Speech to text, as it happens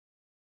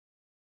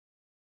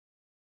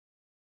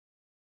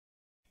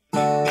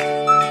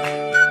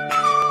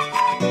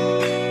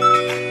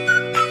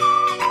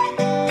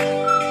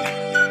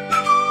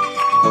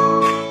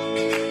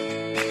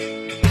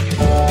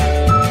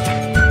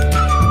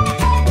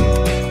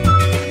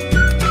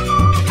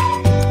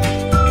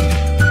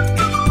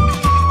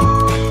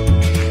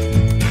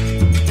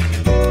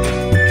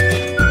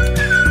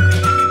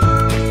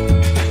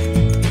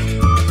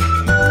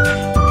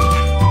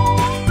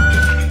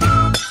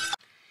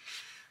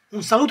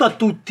Un saluto a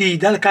tutti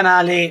dal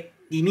canale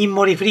di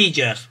Memory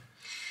Freezer.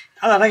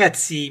 Allora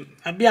ragazzi,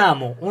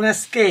 abbiamo una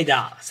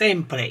scheda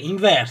sempre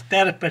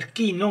inverter. Per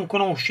chi non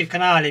conosce il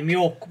canale, mi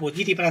occupo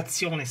di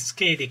riparazione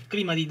schede e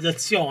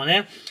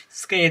climatizzazione,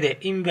 schede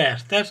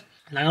inverter,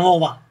 la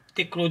nuova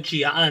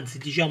tecnologia, anzi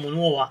diciamo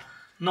nuova,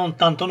 non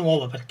tanto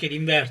nuova perché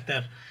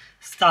l'inverter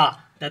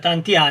sta da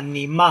tanti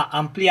anni, ma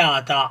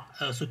ampliata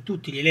su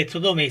tutti gli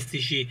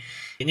elettrodomestici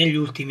negli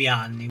ultimi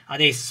anni.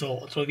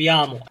 Adesso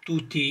troviamo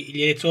tutti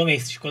gli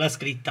elettrodomestici con la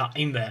scritta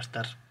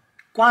inverter.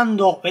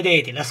 Quando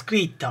vedete la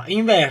scritta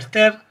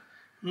inverter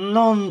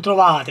non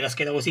trovate la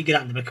scheda così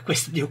grande perché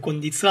questo è di un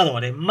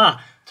condizionatore,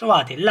 ma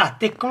trovate la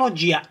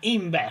tecnologia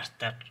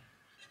inverter.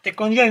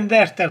 Tecnologia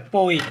inverter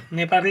poi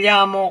ne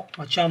parliamo,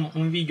 facciamo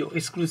un video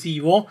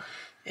esclusivo.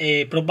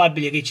 È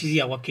probabile che ci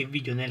sia qualche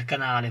video nel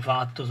canale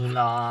fatto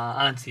sulla,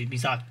 anzi mi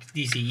sa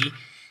di sì,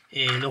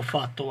 l'ho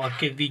fatto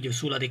qualche video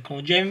sulla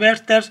tecnologia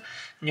inverter,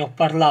 ne ho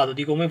parlato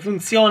di come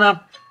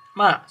funziona,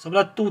 ma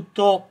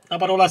soprattutto la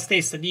parola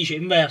stessa dice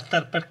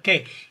inverter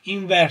perché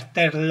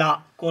inverter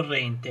la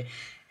corrente.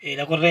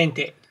 La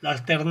corrente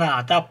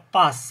alternata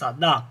passa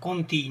da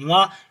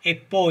continua e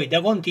poi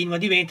da continua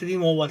diventa di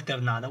nuovo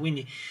alternata,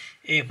 quindi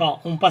fa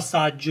un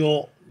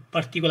passaggio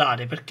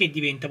particolare. Perché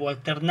diventa poi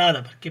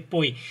alternata? Perché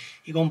poi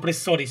i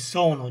compressori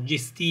sono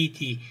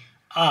gestiti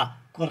a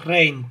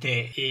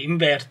corrente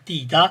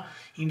invertita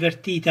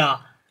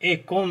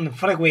e con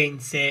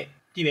frequenze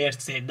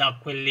diverse da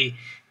quelli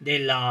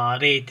della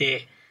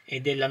rete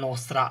e della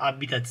nostra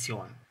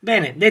abitazione.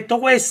 Bene, detto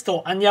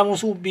questo, andiamo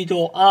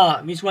subito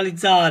a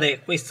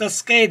visualizzare questa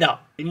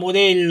scheda. Il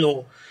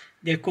modello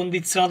del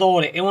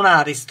condizionatore è un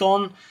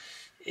Ariston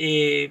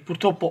e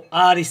purtroppo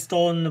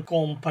Ariston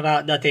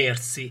compra da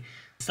terzi.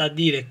 Sta a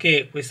dire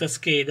che questa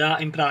scheda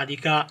in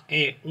pratica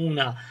è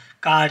una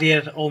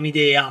Carrier o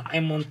Midea, è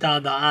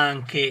montata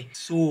anche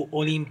su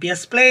Olympia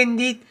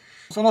Splendid.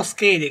 Sono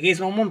schede che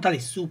sono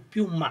montate su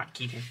più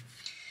macchine.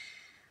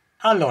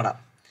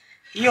 Allora,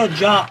 io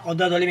già ho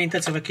dato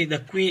alimentazione perché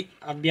da qui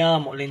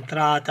abbiamo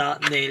l'entrata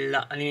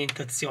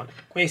dell'alimentazione.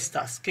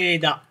 Questa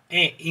scheda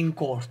è in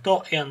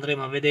corto e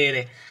andremo a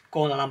vedere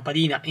con la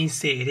lampadina in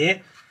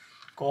serie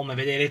come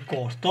vedere il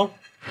corto.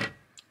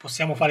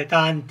 Possiamo fare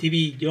tanti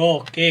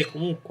video che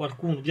comunque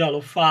qualcuno già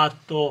l'ho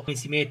fatto,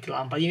 si mette la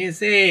lampadina in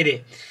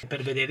serie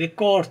per vedere il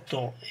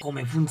corto,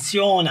 come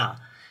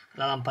funziona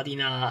la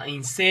lampadina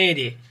in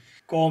serie,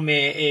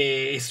 come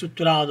è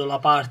strutturato la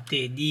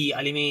parte di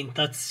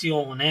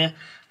alimentazione,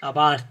 la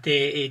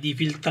parte di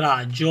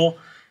filtraggio,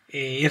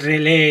 il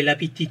relè, la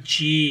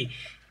PTC,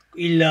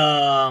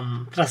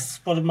 il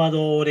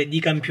trasformatore di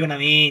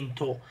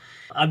campionamento,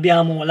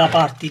 abbiamo la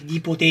parte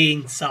di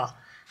potenza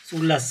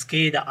sulla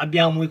scheda,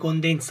 abbiamo i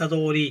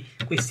condensatori,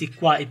 questi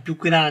qua i più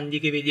grandi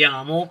che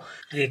vediamo,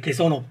 che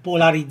sono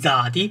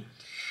polarizzati,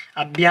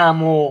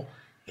 abbiamo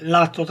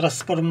l'altro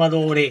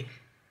trasformatore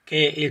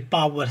che è il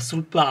power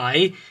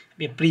supply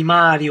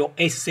primario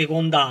e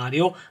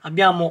secondario,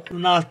 abbiamo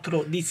un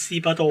altro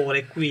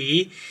dissipatore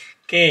qui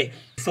che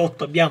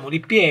sotto abbiamo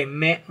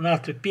l'IPM, un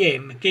altro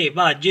IPM che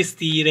va a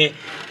gestire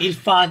il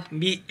fan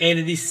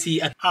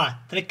BLDC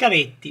a 3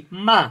 cavetti,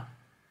 ma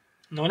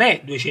non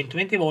è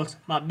 220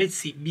 volt ma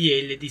bensì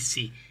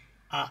BLDC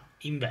a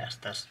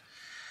inverter,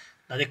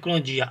 la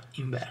tecnologia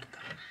inverter.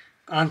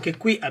 Anche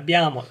qui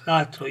abbiamo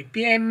l'altro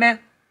IPM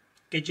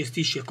che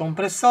gestisce il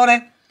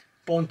compressore,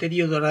 ponte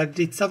diodo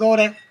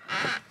raddrizzatore,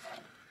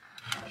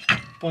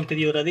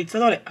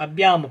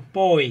 abbiamo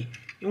poi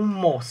un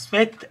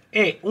MOSFET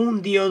e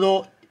un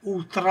diodo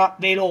ultra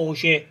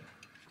veloce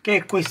che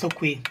è questo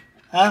qui.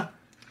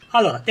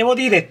 Allora, devo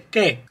dire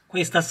che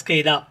questa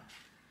scheda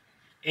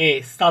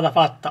è stata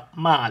fatta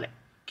male.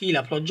 Chi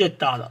l'ha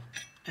progettata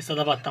è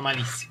stata fatta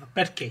malissimo,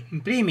 perché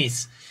in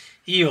primis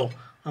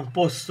io non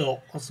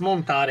posso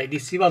smontare il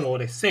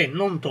dissipatore se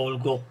non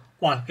tolgo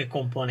qualche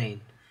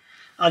componente.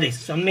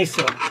 Adesso,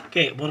 ammesso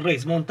che vorrei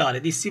smontare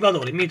il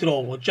dissipatore, mi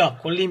trovo già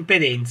con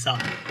l'impedenza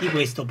di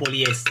questo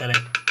poliestere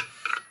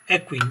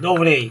e quindi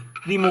dovrei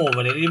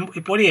rimuovere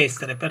il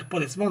poliestere per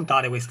poter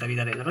smontare questa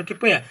vitarella, perché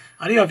poi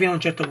arriva fino a un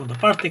certo punto, a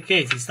parte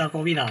che si sta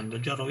rovinando,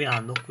 già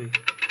rovinando qui,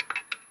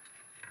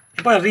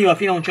 e poi arriva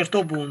fino a un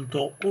certo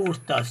punto,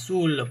 urta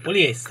sul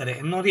poliestere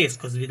e non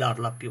riesco a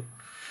svitarla più,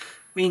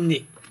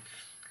 quindi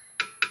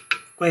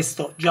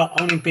questo già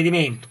è un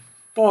impedimento.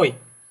 Poi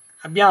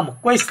abbiamo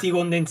questi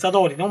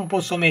condensatori, non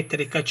posso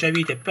mettere il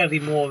cacciavite per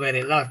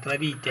rimuovere l'altra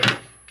vite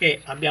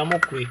che abbiamo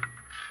qui,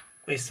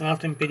 questo è un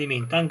altro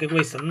impedimento, anche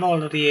questo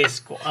non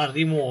riesco a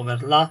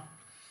rimuoverla.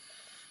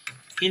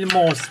 Il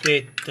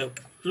MOSFET,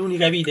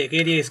 l'unica vite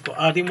che riesco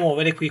a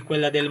rimuovere qui è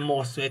quella del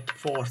MOSFET,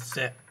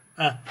 forse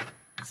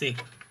sì,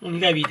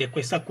 l'unica vite è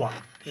questa qua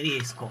che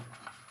riesco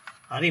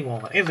a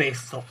rimuovere, il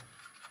resto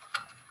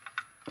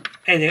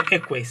è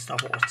questa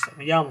forse,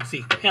 vediamo,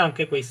 sì, e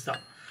anche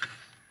questa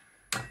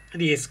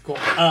riesco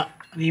a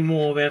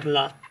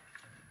rimuoverla,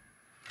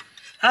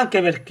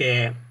 anche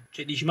perché,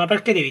 cioè dici, ma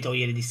perché devi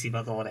togliere il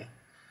dissipatore?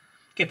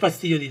 Che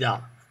fastidio ti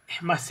dà?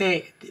 Ma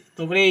se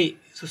dovrei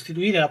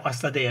sostituire la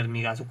pasta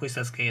termica su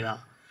questa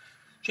scheda,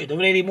 cioè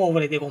dovrei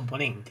rimuovere dei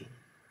componenti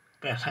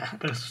per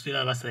sostituire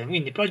la pasta,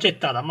 quindi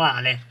progettata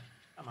male.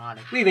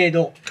 Qui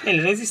vedo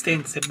delle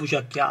resistenze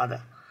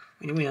buciacchiate,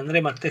 quindi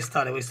andremo a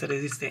testare queste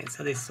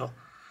resistenze. Adesso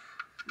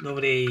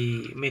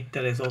dovrei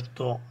mettere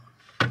sotto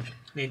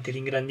lente di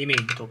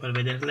ingrandimento per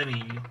vederle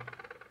meglio.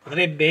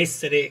 Potrebbe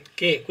essere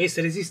che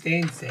queste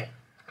resistenze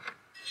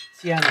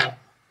siano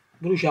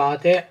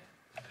bruciate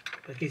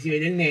perché si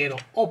vede il nero,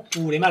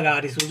 oppure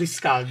magari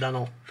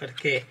surriscaldano,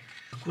 perché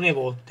alcune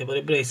volte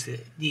potrebbe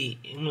essere di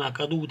una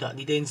caduta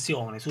di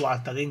tensione su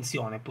alta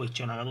tensione, poi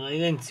c'è una caduta di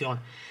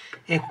tensione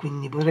e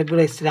quindi potrebbero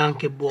essere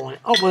anche buone,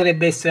 o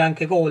potrebbe essere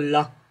anche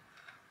colla,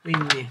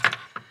 quindi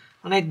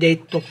non è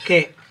detto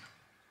che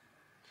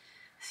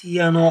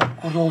siano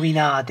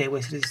rovinate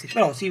queste resistenze,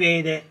 però si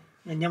vede,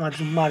 andiamo a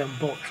zoomare un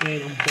po', si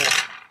vede un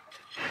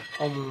po'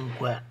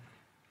 comunque.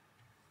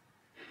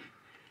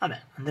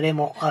 Vabbè,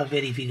 andremo a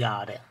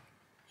verificare.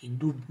 Il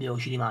dubbio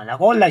ci rimane, la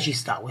colla ci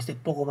sta, questo è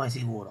poco ma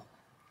sicuro.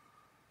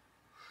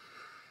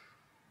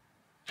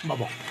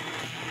 Vabbè,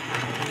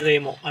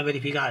 andremo a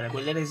verificare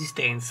quelle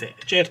resistenze.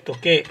 Certo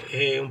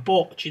che un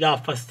po' ci dà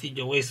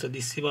fastidio questo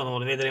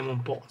dissipatore, vedremo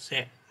un po'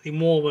 se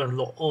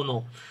rimuoverlo o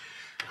no.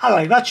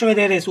 Allora vi faccio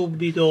vedere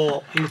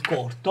subito il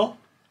corto,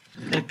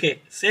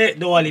 perché se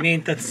do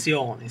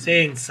alimentazione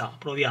senza,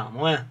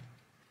 proviamo,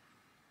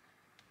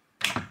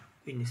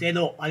 quindi se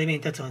do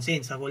alimentazione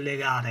senza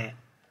collegare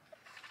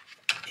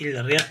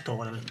il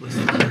reattore, per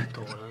questo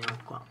reattore,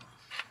 vediamo qua,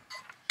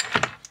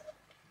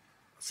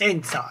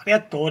 senza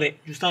reattore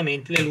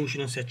giustamente le luci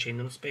non si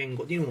accendono.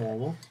 Spengo di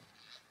nuovo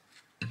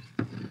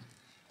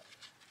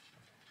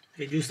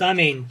e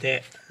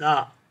giustamente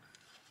da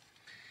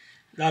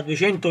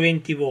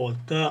 220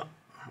 volt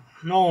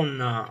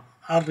non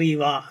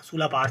arriva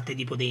sulla parte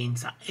di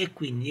potenza e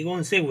quindi di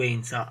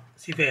conseguenza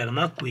si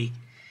ferma qui,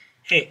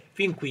 e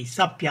fin qui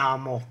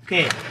sappiamo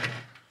che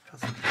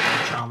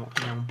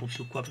andiamo un po'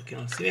 più qua perché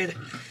non si vede,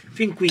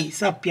 fin qui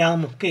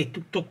sappiamo che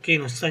tutto ok,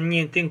 non sta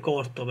niente in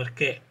corto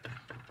perché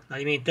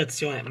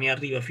l'alimentazione mi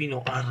arriva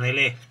fino al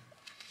relè.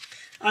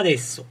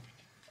 Adesso,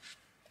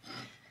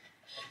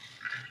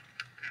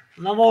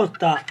 una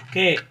volta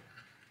che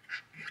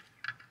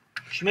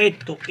ci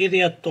metto il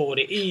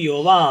reattore,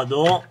 io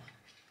vado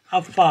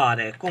a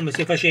fare come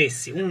se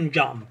facessi un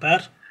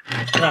jumper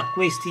tra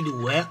questi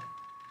due,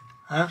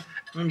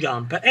 un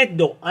jumper, e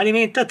do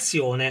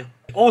alimentazione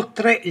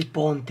oltre il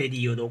ponte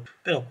diodo.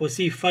 Però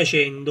così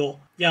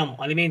facendo diamo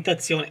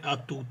alimentazione a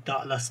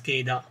tutta la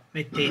scheda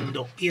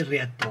mettendo il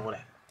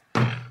reattore.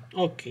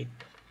 Ok,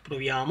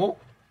 proviamo,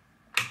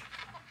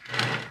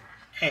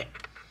 e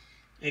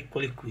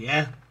eccoli qui,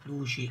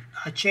 luci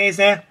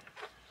accese,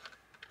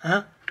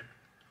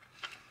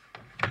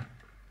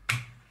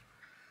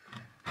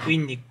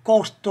 quindi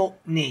corto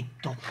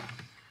netto,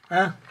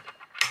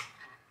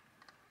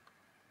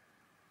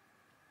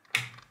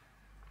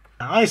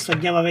 adesso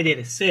andiamo a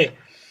vedere se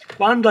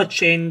quando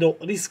accendo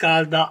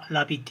riscalda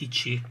la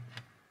PTC.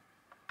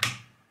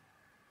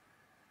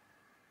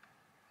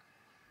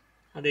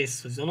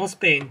 Adesso si sono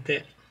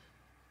spente.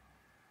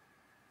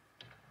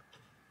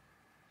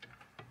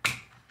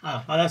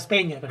 Allora vado a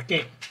spegnere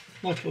perché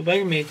molto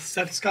probabilmente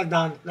sta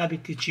riscaldando la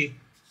PTC.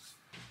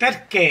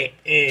 Perché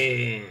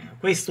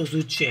questo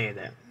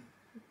succede?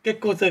 Che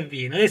cosa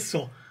avviene?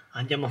 Adesso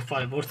andiamo a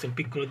fare forse un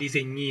piccolo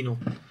disegnino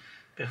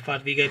per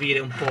farvi capire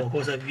un po'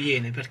 cosa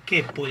avviene,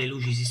 perché poi le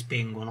luci si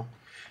spengono,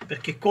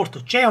 perché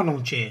corto c'è o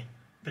non c'è,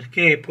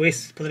 perché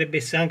potrebbe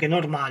essere anche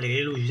normale che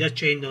le luci si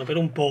accendono per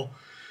un po',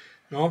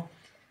 no?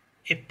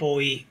 E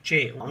poi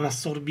c'è un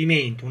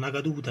assorbimento, una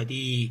caduta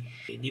di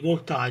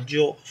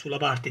voltaggio sulla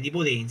parte di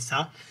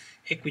potenza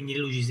e quindi le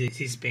luci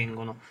si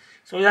spengono.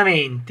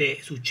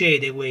 Solitamente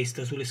succede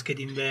questo sulle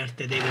schede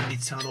inverter dei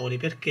condizionatori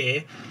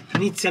perché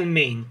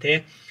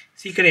inizialmente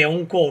si crea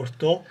un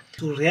corto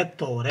sul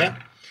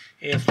reattore,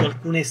 e su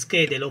alcune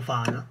schede lo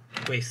fanno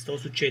questo,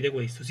 succede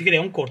questo, si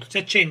crea un corto, si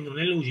accendono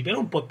le luci per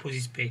un po' e poi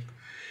si spengono,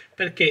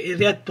 perché il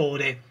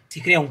reattore,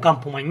 si crea un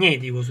campo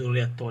magnetico sul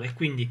reattore e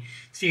quindi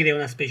si crea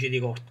una specie di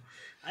corto.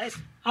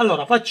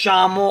 Allora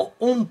facciamo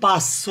un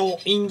passo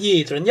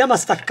indietro, andiamo a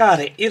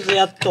staccare il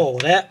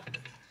reattore,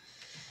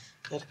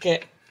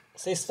 perché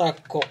se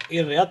stacco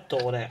il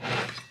reattore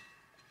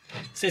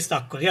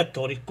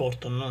il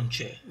corto non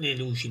c'è, le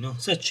luci non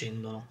si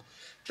accendono.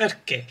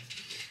 Perché?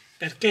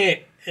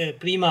 Perché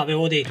prima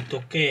avevo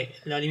detto che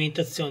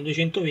l'alimentazione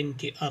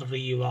 220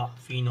 arriva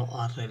fino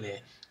al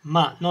relè,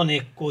 ma non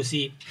è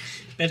così,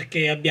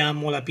 perché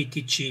abbiamo la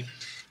PTC.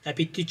 La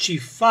PTC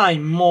fa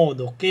in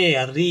modo che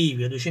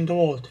arrivi a 200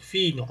 volt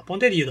fino a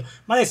ponte diodo,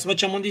 ma adesso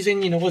facciamo un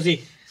disegnino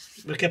così,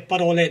 perché a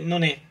parole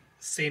non è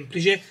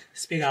semplice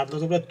spiegarlo,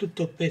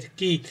 soprattutto per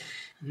chi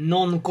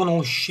non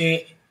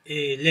conosce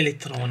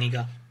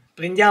l'elettronica.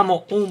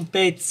 Prendiamo un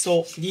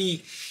pezzo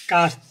di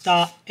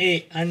carta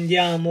e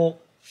andiamo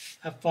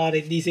a fare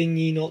il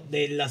disegnino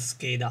della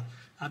scheda.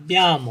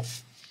 Abbiamo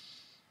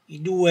i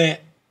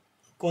due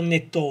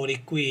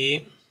connettori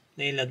qui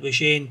nella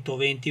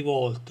 220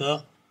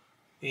 volt,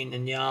 quindi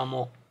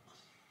andiamo,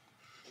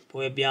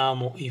 poi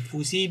abbiamo il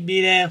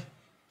fusibile,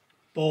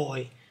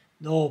 poi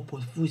Dopo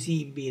il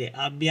fusibile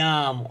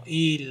abbiamo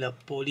il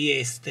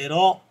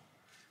poliestero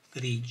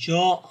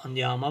grigio,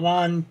 andiamo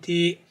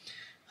avanti,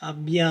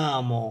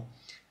 abbiamo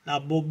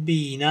la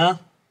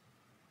bobina,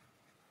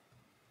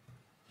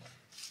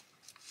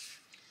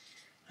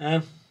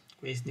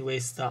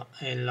 questa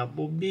è la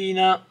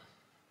bobina,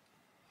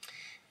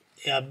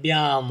 e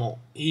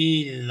abbiamo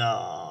il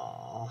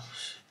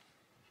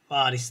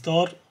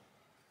varistor,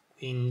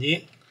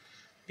 quindi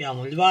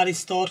abbiamo il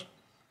varistor,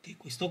 che è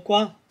questo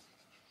qua,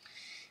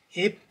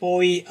 e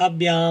poi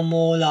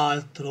abbiamo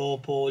l'altro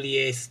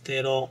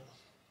poliestero,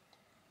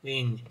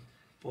 quindi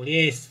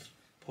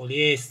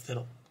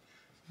poliestero,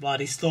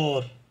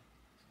 varistor,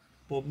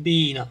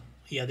 bobina.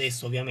 Io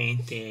adesso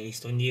ovviamente li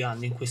sto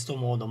indicando in questo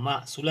modo,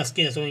 ma sulla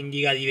scheda sono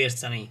indicati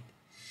diversamente.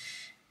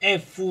 È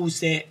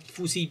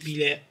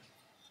fusibile,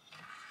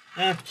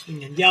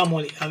 quindi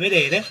andiamoli a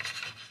vedere.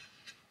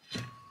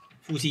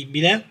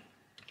 Fusibile,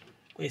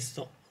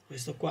 questo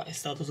qua è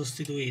stato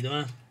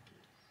sostituito,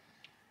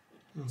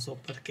 non so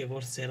perché,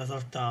 forse era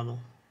saltato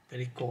per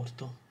il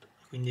corto,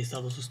 quindi è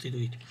stato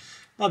sostituito.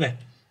 Vabbè,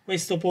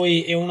 questo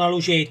poi è una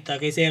lucetta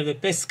che serve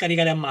per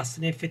scaricare a massa.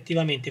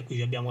 Effettivamente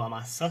qui abbiamo la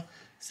massa,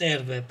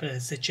 serve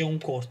per, se c'è un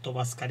corto,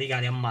 va a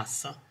scaricare a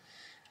massa,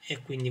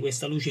 e quindi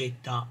questa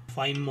lucetta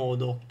fa in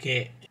modo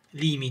che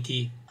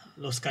limiti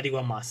lo scarico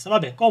a massa.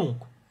 Vabbè,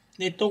 comunque,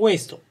 detto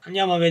questo,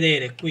 andiamo a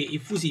vedere qui il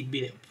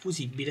fusibile,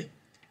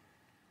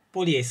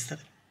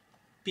 poliestere,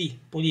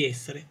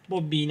 poliestere,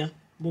 bobina,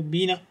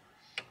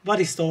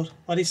 varistor,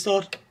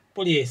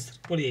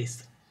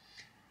 poliestere.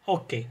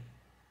 Ok,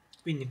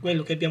 quindi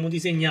quello che abbiamo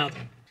disegnato,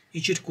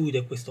 il circuito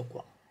è questo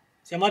qua.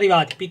 Siamo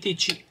arrivati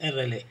PTC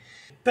RLE.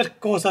 Per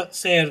cosa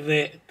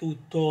serve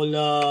tutto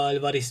il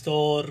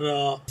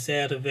varistor?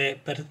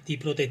 Serve di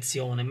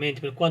protezione,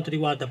 mentre per quanto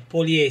riguarda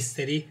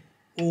poliesteri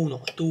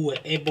 1,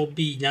 2 e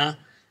bobina,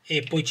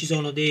 e poi ci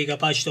sono dei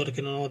capacitor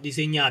che non ho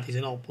disegnati, se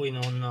no poi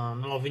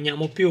non lo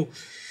finiamo più,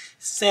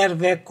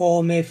 serve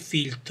come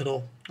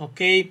filtro,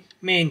 ok?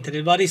 Mentre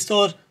il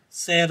varistor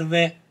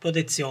serve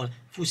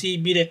protezione,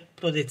 fusibile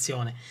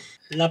protezione,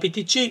 la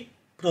PTC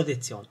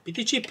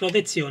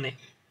protezione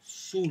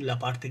sulla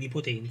parte di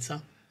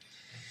potenza,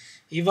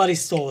 il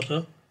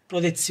varistor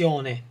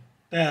protezione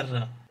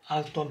per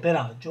alto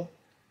amperaggio,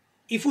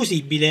 il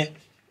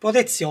fusibile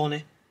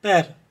protezione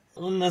per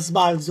un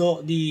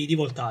sbalzo di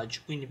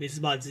voltaggio, quindi per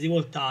sbalzi di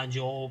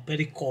voltaggio o per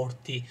i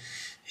corti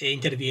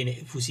interviene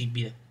il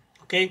fusibile,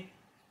 ok?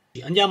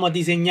 Andiamo a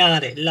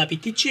disegnare la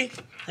PTC.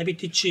 La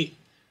PTC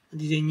la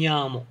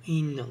disegniamo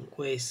in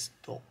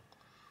questo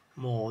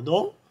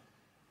modo,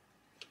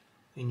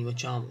 quindi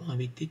facciamo una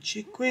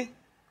PTC qui,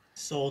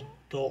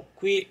 sotto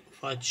qui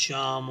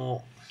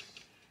facciamo,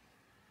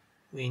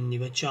 quindi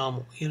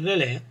facciamo il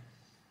relè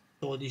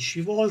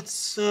 12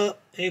 volts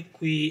e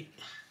qui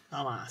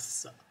la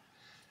massa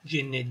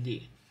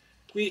GND.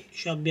 Qui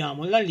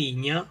abbiamo la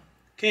linea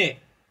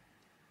che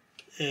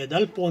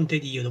dal ponte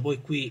diodo, poi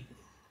qui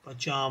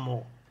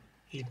facciamo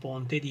il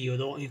ponte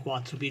diodo, i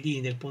 4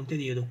 piedini del ponte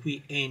diodo,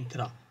 qui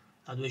entra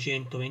a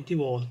 220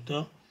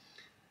 volt,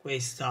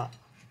 questa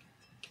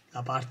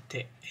la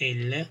parte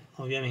L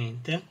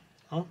ovviamente,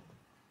 no?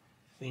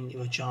 Quindi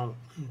facciamo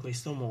in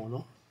questo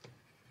modo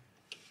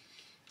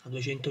a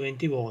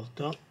 220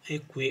 volt,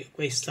 e qui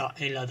questa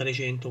è la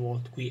 300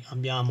 volt, qui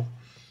abbiamo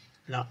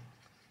la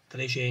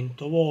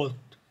 300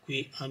 volt,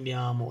 qui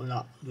abbiamo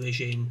la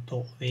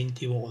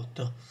 220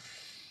 volt,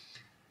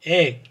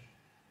 e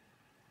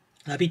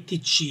la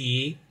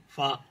PTC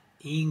fa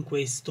in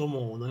questo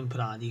modo in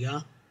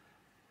pratica,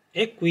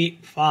 e qui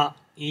fa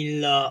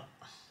la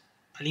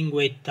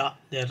linguetta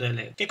del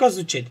relè. Che cosa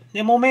succede?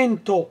 Nel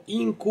momento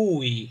in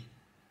cui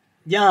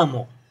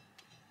diamo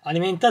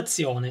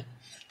alimentazione,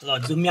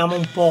 allora zoomiamo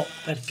un po'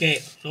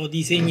 perché lo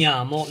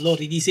ridisegniamo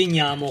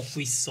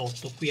qui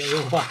sotto. Qui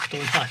avevo fatto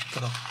un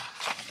altro,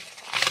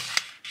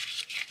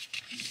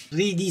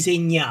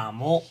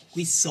 ridisegniamo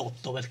qui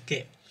sotto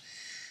perché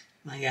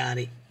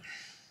magari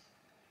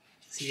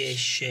si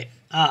riesce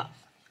a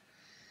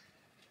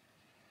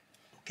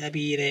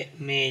capire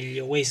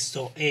meglio.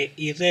 Questo è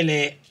il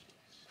relè,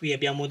 qui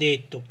abbiamo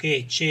detto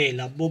che c'è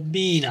la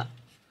bobina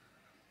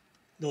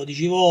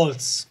 12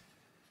 volts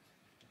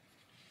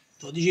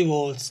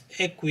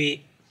e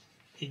qui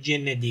il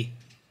GND,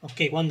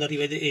 ok? Quando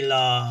arriva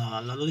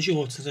la 12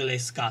 volts il relè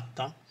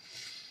scatta,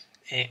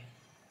 e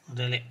il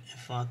relè è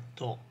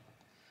fatto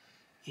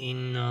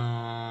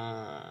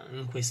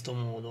in questo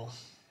modo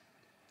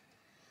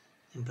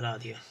in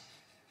pratica,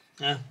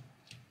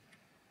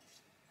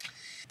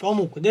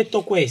 Comunque,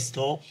 detto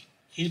questo,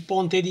 il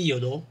ponte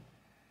diodo,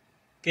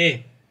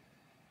 che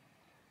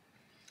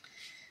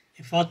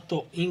è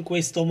fatto in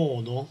questo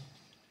modo,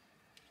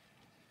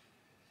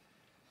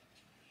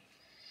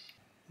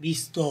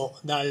 visto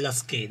dalla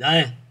scheda,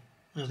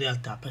 in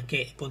realtà, perché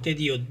il ponte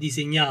diodo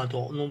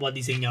disegnato non va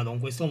disegnato in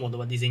questo modo,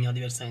 va disegnato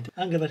diversamente,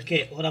 anche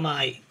perché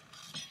oramai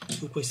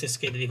su queste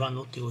schede li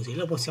fanno tutti così,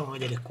 lo possiamo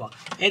vedere qua,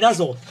 e da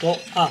sotto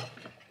ha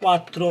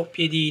 4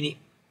 piedini,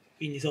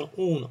 quindi sono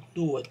 1,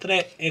 2,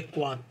 3 e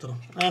 4,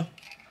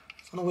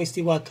 sono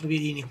questi 4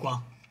 piedini qua,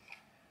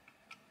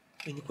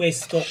 Quindi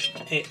questo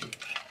è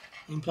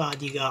in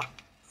pratica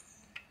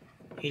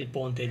il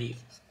ponte diodo.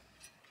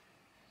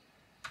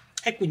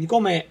 E quindi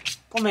come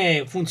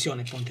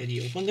funziona il ponte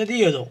diodo? Il ponte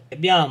diodo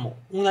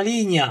abbiamo una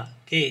linea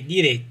che è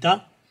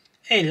diretta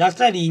e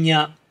l'altra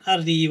linea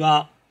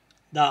arriva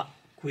da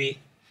qui.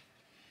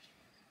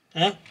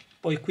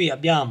 Poi qui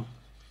abbiamo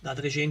da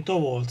 300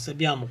 volts,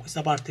 abbiamo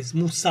questa parte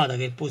smussata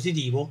che è il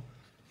positivo,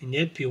 quindi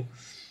è il più,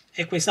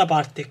 e questa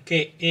parte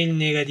che è il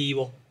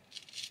negativo.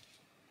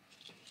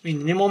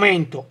 Quindi nel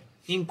momento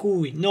in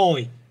cui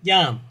noi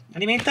diamo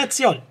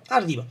alimentazione,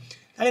 arriva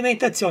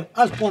l'alimentazione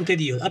al ponte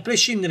diodo, a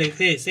prescindere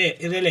se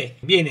il relè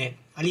viene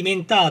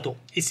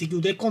alimentato e si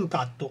chiude il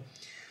contatto,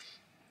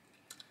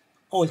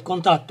 o il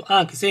contatto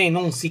anche se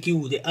non si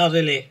chiude al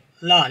relè,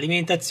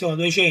 l'alimentazione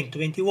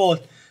 220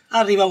 volt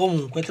arriva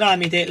comunque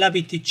tramite la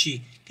PTC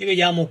che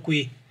vediamo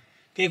qui,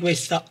 che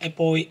questa e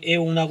poi è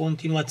una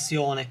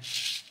continuazione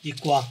di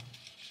qua,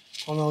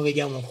 come lo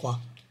vediamo qua.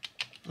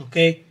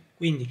 Ok,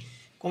 quindi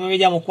come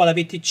vediamo qua la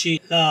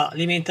PTC,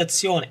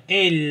 l'alimentazione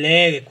L,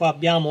 che qua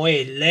abbiamo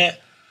L,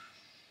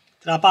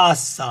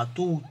 trapassa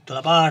tutta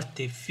la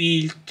parte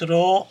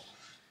filtro,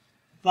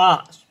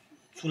 va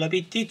sulla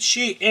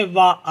PTC e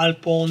va al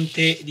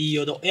ponte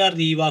diodo e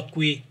arriva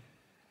qui.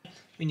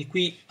 Quindi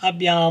qui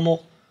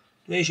abbiamo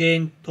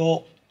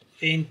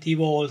 220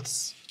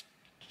 volts.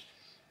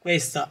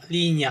 Questa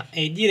linea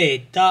è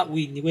diretta,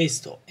 quindi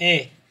questo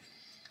è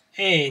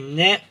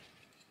N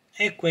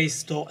e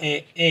questo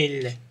è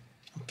L.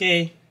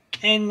 Ok?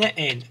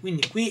 N.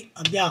 Quindi qui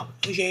abbiamo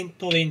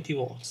 220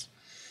 volts.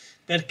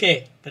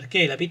 Perché?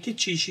 Perché la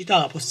PTC ci dà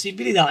la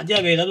possibilità di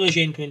avere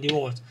 220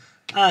 volts,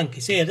 anche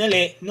se il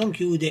relè non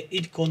chiude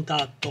il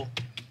contatto.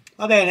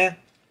 Va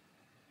bene?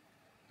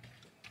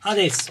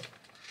 Adesso,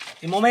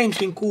 nel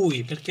momento in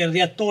cui, perché il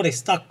reattore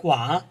sta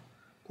qua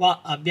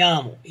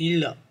abbiamo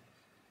il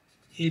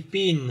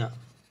pin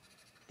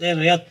del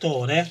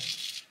reattore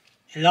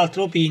e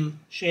l'altro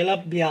pin ce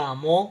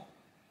l'abbiamo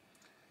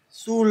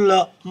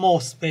sul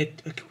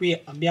MOSFET, perché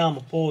qui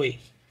abbiamo poi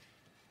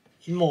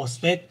il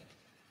MOSFET.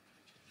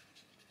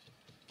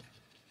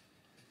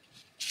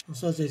 Non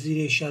so se si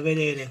riesce a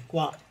vedere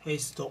qua,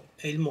 questo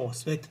è il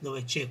MOSFET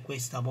dove c'è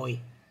questa poi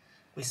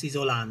questo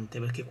isolante,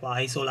 perché qua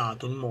è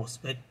isolato il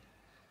MOSFET,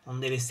 non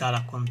deve stare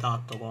a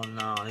contatto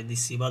con il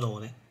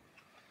dissipatore.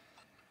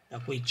 Da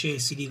qui c'è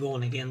il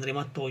silicone che andremo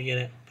a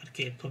togliere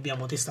perché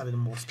dobbiamo testare il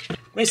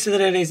MOSFET. Queste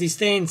tre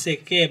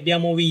resistenze che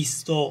abbiamo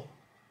visto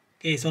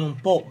che sono un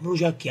po'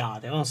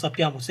 bruciacchiate, non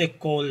sappiamo se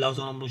colla o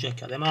sono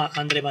bruciacchiate, ma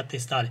andremo a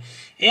testare.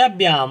 E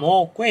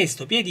abbiamo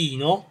questo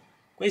piedino,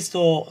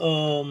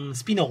 questo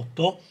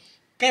spinotto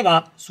che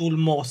va sul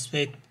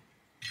MOSFET.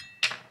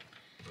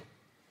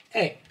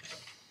 E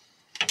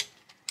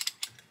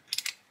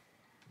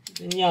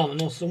prendiamo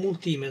il nostro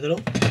multimetro,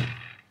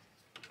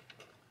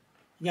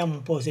 vediamo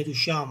un po' se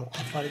riusciamo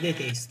a fare dei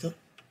test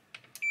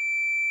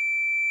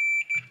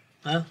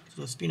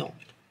sullo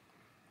spinotto.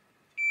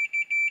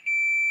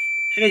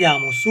 E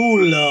vediamo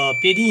sul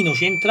piedino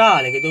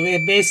centrale, che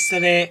dovrebbe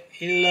essere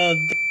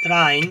il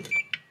drain,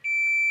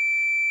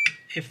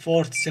 e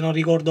forse non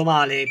ricordo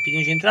male, il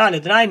piedino centrale,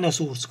 drain o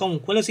source,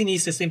 comunque quello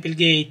sinistro è sempre il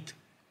gate,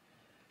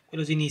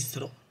 quello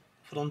sinistro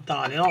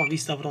frontale, no?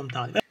 Vista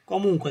frontale.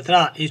 Comunque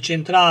tra il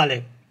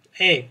centrale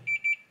e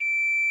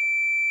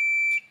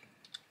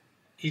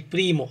il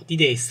primo di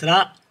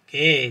destra,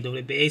 che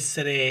dovrebbe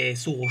essere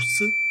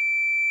source,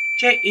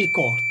 c'è il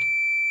corto.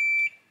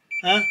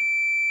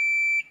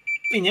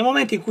 Quindi nel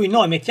momento in cui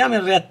noi mettiamo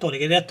il reattore,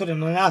 che il reattore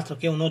non è altro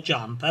che uno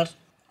jumper,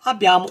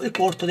 abbiamo il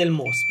corto del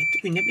MOSFET.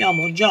 Quindi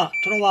abbiamo già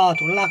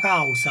trovato la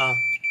causa.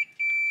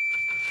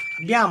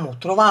 Abbiamo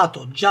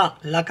trovato già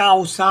la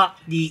causa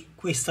di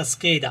questa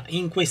scheda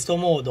in questo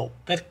modo,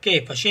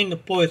 perché facendo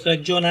poi il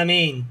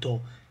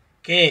ragionamento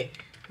che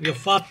vi ho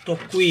fatto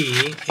qui,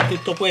 e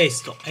tutto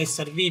questo è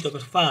servito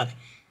per fare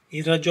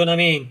il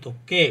ragionamento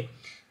che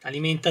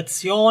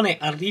l'alimentazione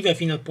arriva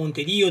fino al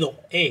ponte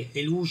diodo e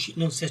le luci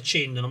non si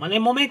accendono, ma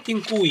nel momento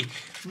in cui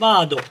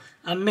vado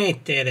a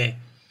mettere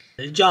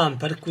il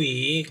jumper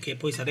qui, che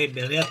poi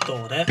sarebbe il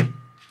reattore,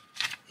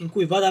 in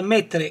cui vado a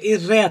mettere il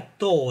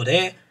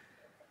reattore,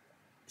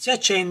 si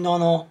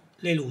accendono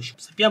le luci.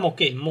 Sappiamo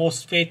che il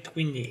MOSFET,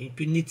 quindi il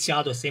più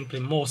iniziato, è sempre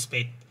il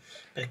MOSFET,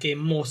 perché il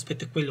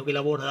MOSFET è quello che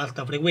lavora ad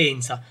alta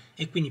frequenza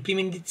e quindi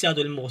prima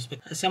indiziato è il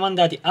MOSFET. Siamo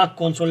andati a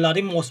controllare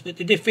il MOSFET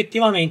ed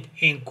effettivamente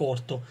è in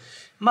corto,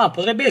 ma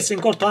potrebbe essere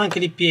in corto anche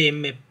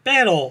l'IPM,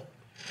 però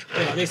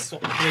adesso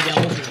lo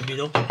vediamo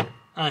subito,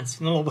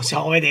 anzi non lo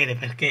possiamo vedere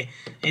perché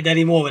è da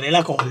rimuovere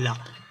la colla,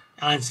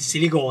 anzi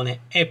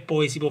silicone, e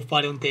poi si può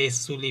fare un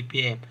test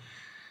sull'IPM.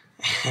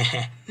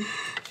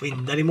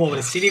 Quindi da rimuovere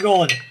il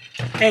silicone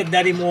e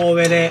da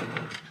rimuovere,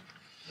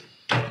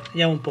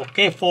 vediamo un po',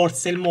 che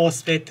forse il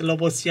MOSFET lo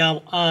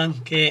possiamo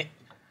anche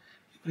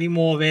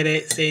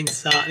rimuovere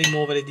senza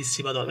rimuovere il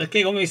dissipatore,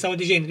 perché come vi stavo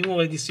dicendo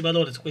rimuovere il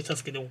dissipatore su questa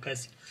scheda è un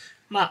casino,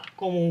 ma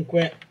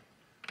comunque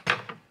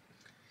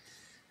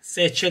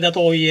se c'è da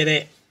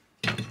togliere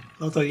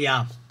lo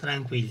togliamo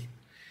tranquilli.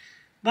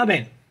 Va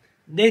bene,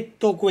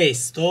 Detto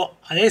questo,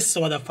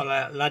 adesso vado a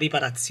fare la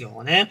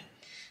riparazione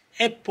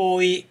e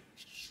poi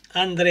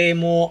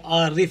andremo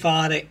a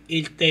rifare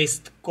il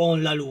test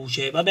con la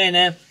luce, va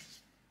bene?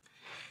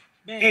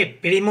 E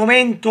per il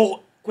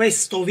momento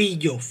questo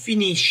video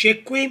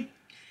finisce qui.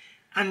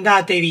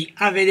 Andatevi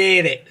a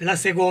vedere la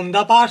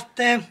seconda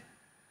parte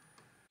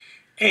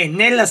e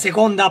nella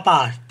seconda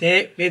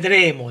parte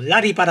vedremo la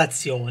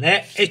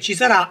riparazione e ci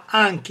sarà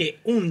anche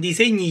un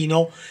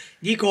disegnino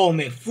di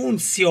come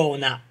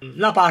funziona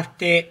la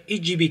parte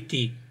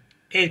IGBT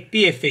e il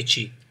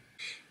PFC.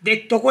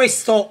 Detto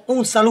questo,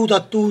 un saluto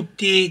a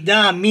tutti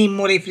da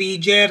Mimmo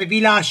Refriger. Vi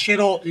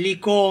lascerò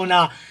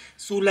l'icona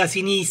sulla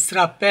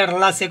sinistra per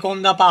la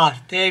seconda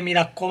parte, mi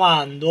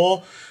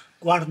raccomando,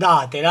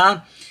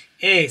 guardatela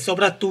e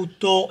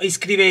soprattutto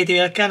iscrivetevi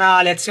al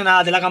canale,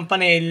 azionate la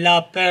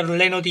campanella per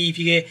le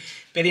notifiche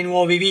per i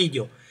nuovi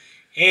video.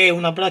 E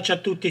un abbraccio a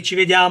tutti e ci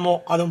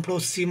vediamo ad un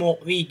prossimo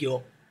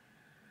video.